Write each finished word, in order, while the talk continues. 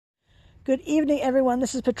Good evening, everyone.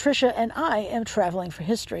 This is Patricia, and I am traveling for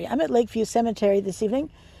history. I'm at Lakeview Cemetery this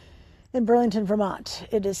evening in Burlington, Vermont.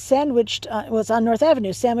 It is sandwiched, it's on North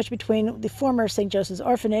Avenue, sandwiched between the former St. Joseph's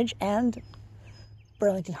Orphanage and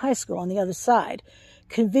Burlington High School on the other side.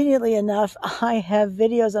 Conveniently enough, I have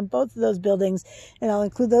videos on both of those buildings, and I'll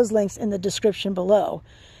include those links in the description below.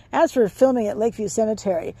 As for filming at Lakeview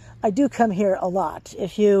Cemetery, I do come here a lot.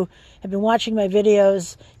 If you have been watching my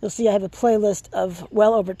videos, you'll see I have a playlist of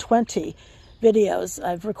well over 20 videos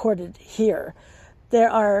I've recorded here.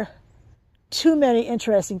 There are too many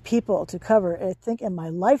interesting people to cover, I think, in my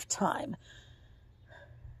lifetime,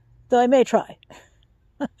 though I may try.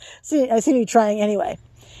 I see me trying anyway.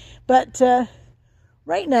 But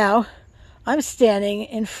right now, I'm standing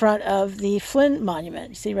in front of the Flynn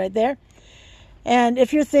Monument. See right there? And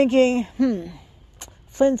if you're thinking,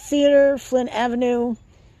 Flynn Theater, Flynn Avenue,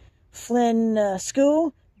 Flynn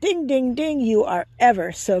School, ding, ding, ding, you are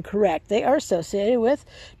ever so correct. They are associated with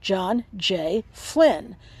John J.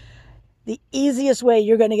 Flynn. The easiest way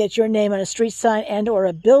you're going to get your name on a street sign and or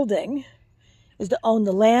a building is to own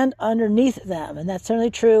the land underneath them. And that's certainly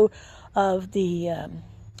true of the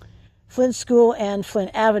Flynn School and Flynn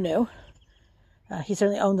Avenue. He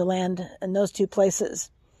certainly owned the land in those two places.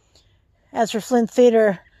 As for Flynn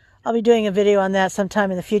Theater, I'll be doing a video on that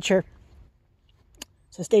sometime in the future,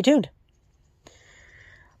 so stay tuned.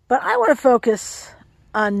 But I want to focus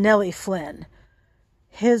on Nellie Flynn,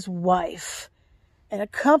 his wife, an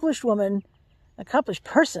accomplished woman, accomplished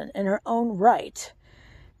person in her own right.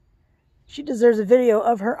 She deserves a video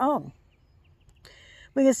of her own.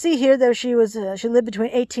 We can see here that she lived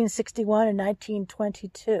between 1861 and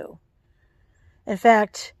 1922. In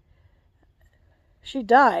fact, she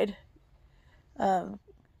died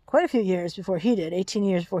quite a few years before he did, 18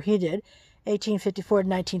 years before he did, 1854 to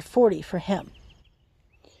 1940 for him.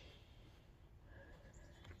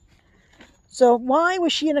 So why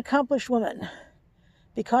was she an accomplished woman?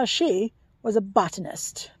 Because she was a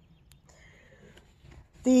botanist.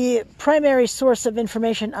 The primary source of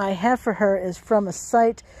information I have for her is from a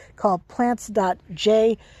site called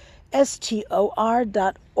plants.jstor.org.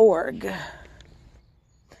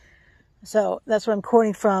 So that's what I'm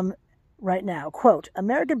quoting from right now. Quote,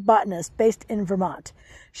 American botanist based in Vermont.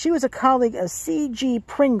 She was a colleague of C.G.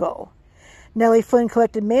 Pringle. Nellie Flynn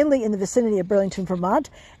collected mainly in the vicinity of Burlington,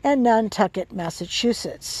 Vermont, and Nantucket,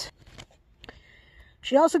 Massachusetts.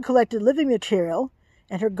 She also collected living material,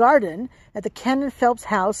 and her garden at the canon-phelps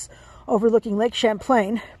house overlooking Lake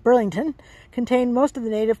Champlain, Burlington, contained most of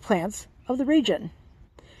the native plants of the region.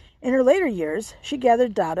 In her later years, she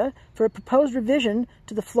gathered data for a proposed revision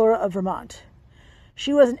to the flora of Vermont.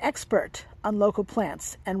 She was an expert on local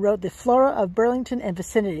plants and wrote The Flora of Burlington and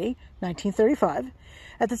Vicinity, 1935,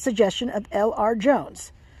 at the suggestion of L.R.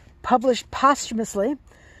 Jones, published posthumously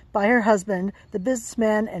by her husband, the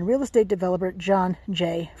businessman and real estate developer John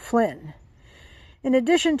J. Flynn. In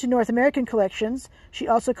addition to North American collections, she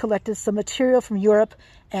also collected some material from Europe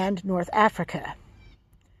and North Africa.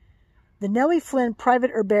 The Nellie Flynn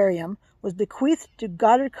Private Herbarium was bequeathed to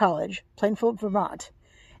Goddard College, Plainfield, Vermont,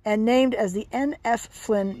 and named as the N.F.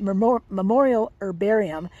 Flynn Memorial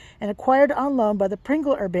Herbarium and acquired on loan by the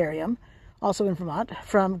Pringle Herbarium, also in Vermont,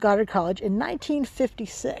 from Goddard College in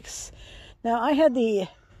 1956. Now, I had the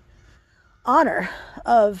honor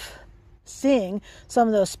of seeing some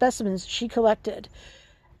of those specimens she collected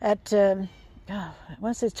at, I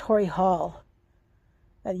want to say it's Torrey Hall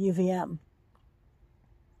at UVM.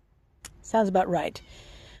 Sounds about right.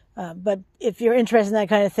 But if you're interested in that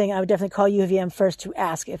kind of thing, I would definitely call UVM first to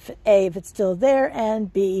ask if A, if it's still there,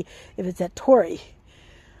 and B, if it's at Torrey.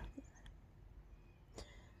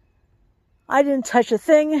 I didn't touch a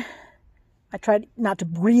thing. I tried not to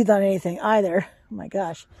breathe on anything either. Oh my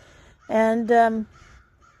gosh. And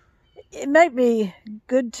it might be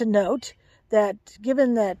good to note that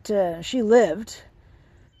given that she lived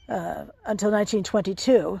until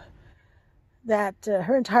 1922, that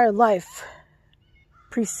her entire life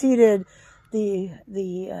preceded the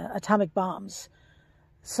atomic bombs.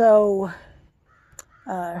 So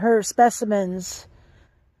her specimens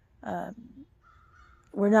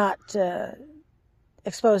were not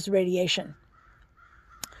exposed to radiation.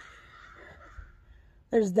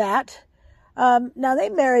 There's that. Now, they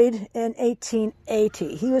married in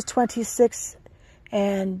 1880. He was 26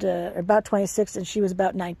 and about 26, and she was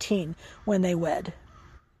about 19 when they wed.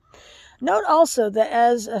 Note also that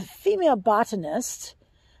as a female botanist,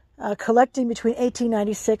 collecting between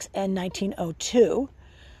 1896 and 1902,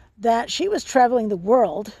 that she was traveling the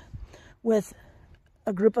world with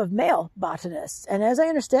a group of male botanists. And as I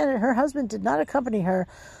understand it, her husband did not accompany her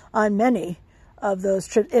on many of those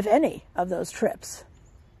trips, if any of those trips.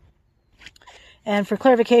 And for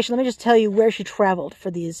clarification, let me just tell you where she traveled for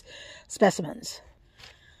these specimens.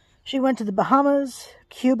 She went to the Bahamas,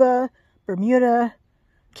 Cuba, Bermuda,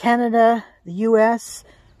 Canada, the U.S.,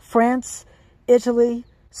 France, Italy,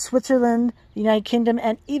 Switzerland, the United Kingdom,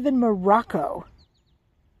 and even Morocco.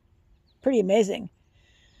 Pretty amazing.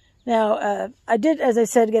 Now, I did, as I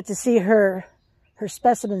said, get to see her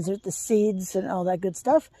specimens with the seeds and all that good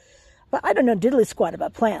stuff. But I don't know diddly squat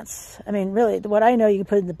about plants. I mean, really, what I know you can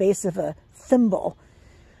put in the base of a thimble.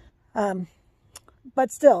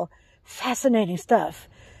 But still, fascinating stuff.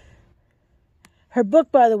 Her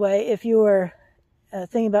book, by the way, if you were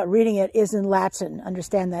thinking about reading it, is in Latin.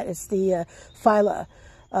 Understand that. It's the phyla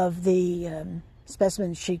of the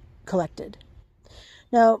specimens she collected.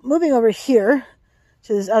 Now, moving over here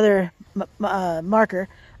to this other marker.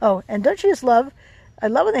 Oh, and don't you just love, I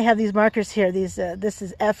love when they have these markers here. These this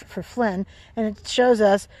is F for Flynn, and it shows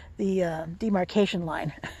us the demarcation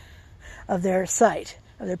line of their site,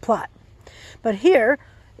 of their plot. But here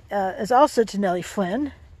is also to Nellie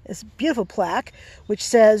Flynn, this beautiful plaque, which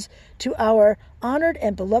says, to our honored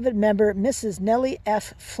and beloved member, Mrs. Nellie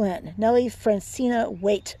F. Flynn, Nellie Francena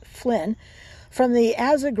Waite Flynn, from the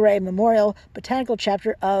Asa Gray Memorial Botanical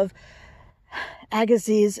Chapter of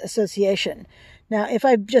Agassiz Association. Now, if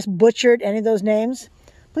I just butchered any of those names,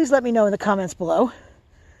 please let me know in the comments below.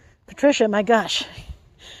 Patricia, my gosh,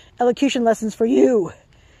 elocution lessons for you.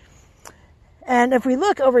 And if we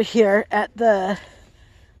look over here at the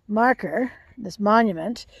marker, this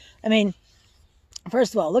monument, I mean,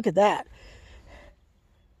 first of all, look at that.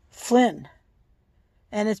 Flynn.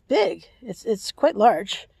 And it's big. It's quite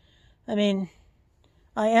large. I mean,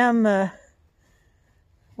 I am,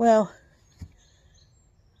 well,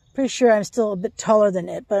 pretty sure I'm still a bit taller than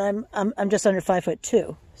it, but I'm just under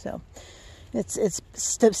 5'2", so it's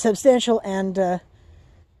substantial and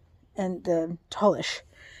tallish.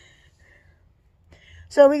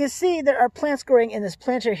 So we can see there are plants growing in this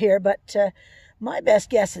planter here, but my best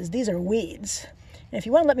guess is these are weeds. And if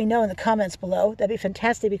you want to let me know in the comments below, that'd be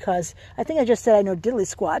fantastic, because I think I just said I know diddly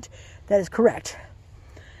squat. That is correct.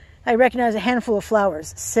 I recognize a handful of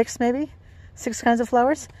flowers. 6 maybe? 6 kinds of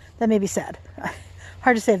flowers? That may be sad.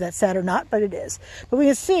 Hard to say if that's sad or not, but it is. But we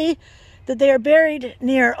can see that they are buried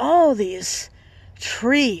near all these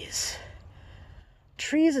trees.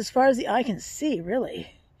 Trees as far as the eye can see,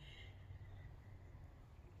 really.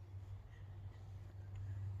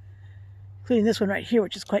 Including this one right here,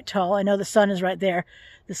 which is quite tall. I know the sun is right there.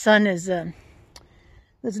 The sun is, there's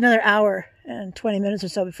another hour and 20 minutes or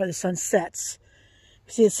so before the sun sets.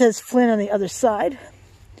 See, it says Flynn on the other side.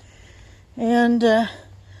 And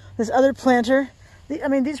this other planter, I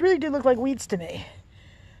mean, these really do look like weeds to me.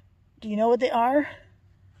 Do you know what they are?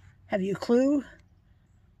 Have you a clue?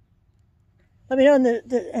 Let me know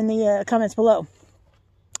in the comments below.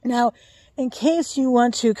 Now, in case you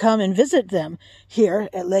want to come and visit them here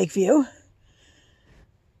at Lakeview,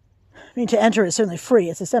 I mean, to enter is certainly free.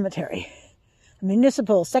 It's a cemetery, a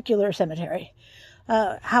municipal, secular cemetery.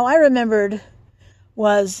 How I remembered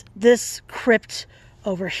was this crypt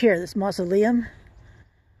over here, this mausoleum.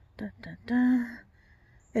 Dun, dun, dun.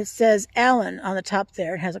 It says Allen on the top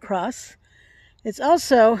there. It has a cross. It's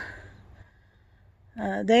also,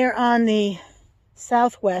 they are on the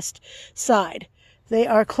southwest side. They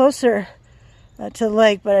are closer to the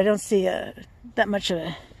lake, but I don't see that much of a,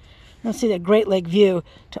 I don't see that Great Lake view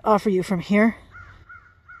to offer you from here.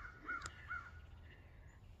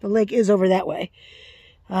 The lake is over that way.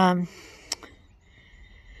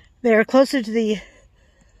 They are closer to the,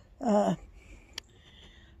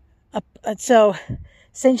 so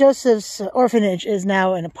St. Joseph's Orphanage is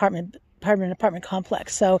now an apartment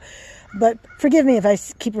complex. So, but forgive me if I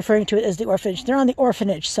keep referring to it as the Orphanage. They're on the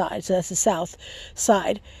Orphanage side, so that's the south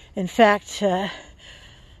side. In fact,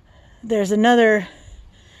 there's another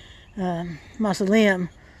mausoleum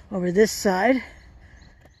over this side.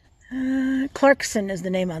 Clarkson is the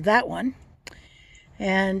name on that one.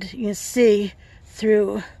 And you can see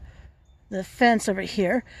through the fence over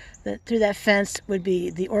here, that through that fence would be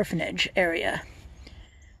the orphanage area.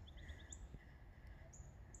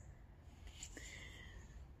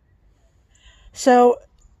 So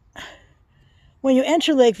when you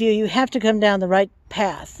enter Lakeview, you have to come down the right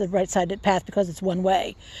path, the right-sided path, because it's one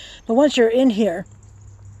way. But once you're in here,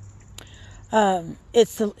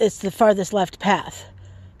 it's the farthest left path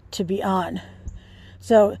to be on.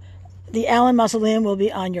 So the Allen Mausoleum will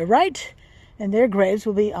be on your right, and their graves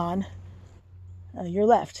will be on your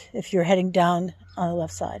left, if you're heading down on the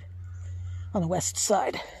left side, on the west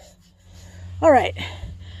side. All right,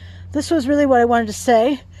 this was really what I wanted to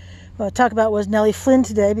say. What I talk about was Nellie Flynn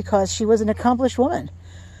today, because she was an accomplished woman.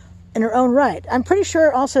 in her own right. I'm pretty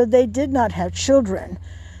sure also they did not have children.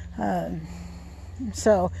 And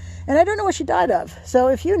I don't know what she died of. So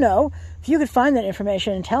if you know, if you could find that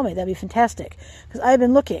information and tell me, that'd be fantastic. Because I've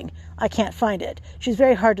been looking. I can't find it. She's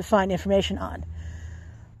very hard to find information on.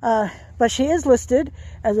 But she is listed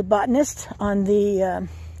as a botanist on the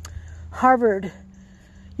Harvard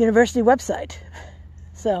University website.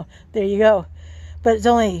 So there you go. But it's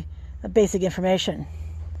only a basic information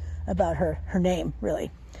about her name,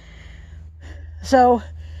 really. So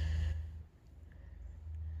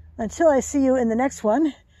until I see you in the next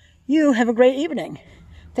one, you have a great evening.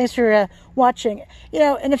 Thanks for watching.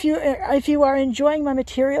 And if you are enjoying my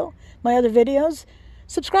material, my other videos,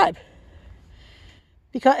 subscribe.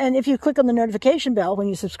 And if you click on the notification bell when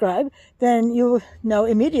you subscribe, then you know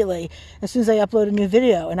immediately as soon as I upload a new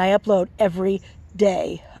video. And I upload every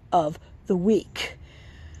day of the week.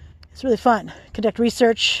 It's really fun. Conduct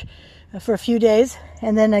research for a few days,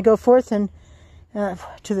 and then I go forth and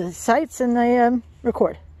to the sites and I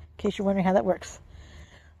record, in case you're wondering how that works.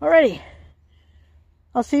 Alrighty.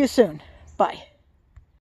 I'll see you soon. Bye.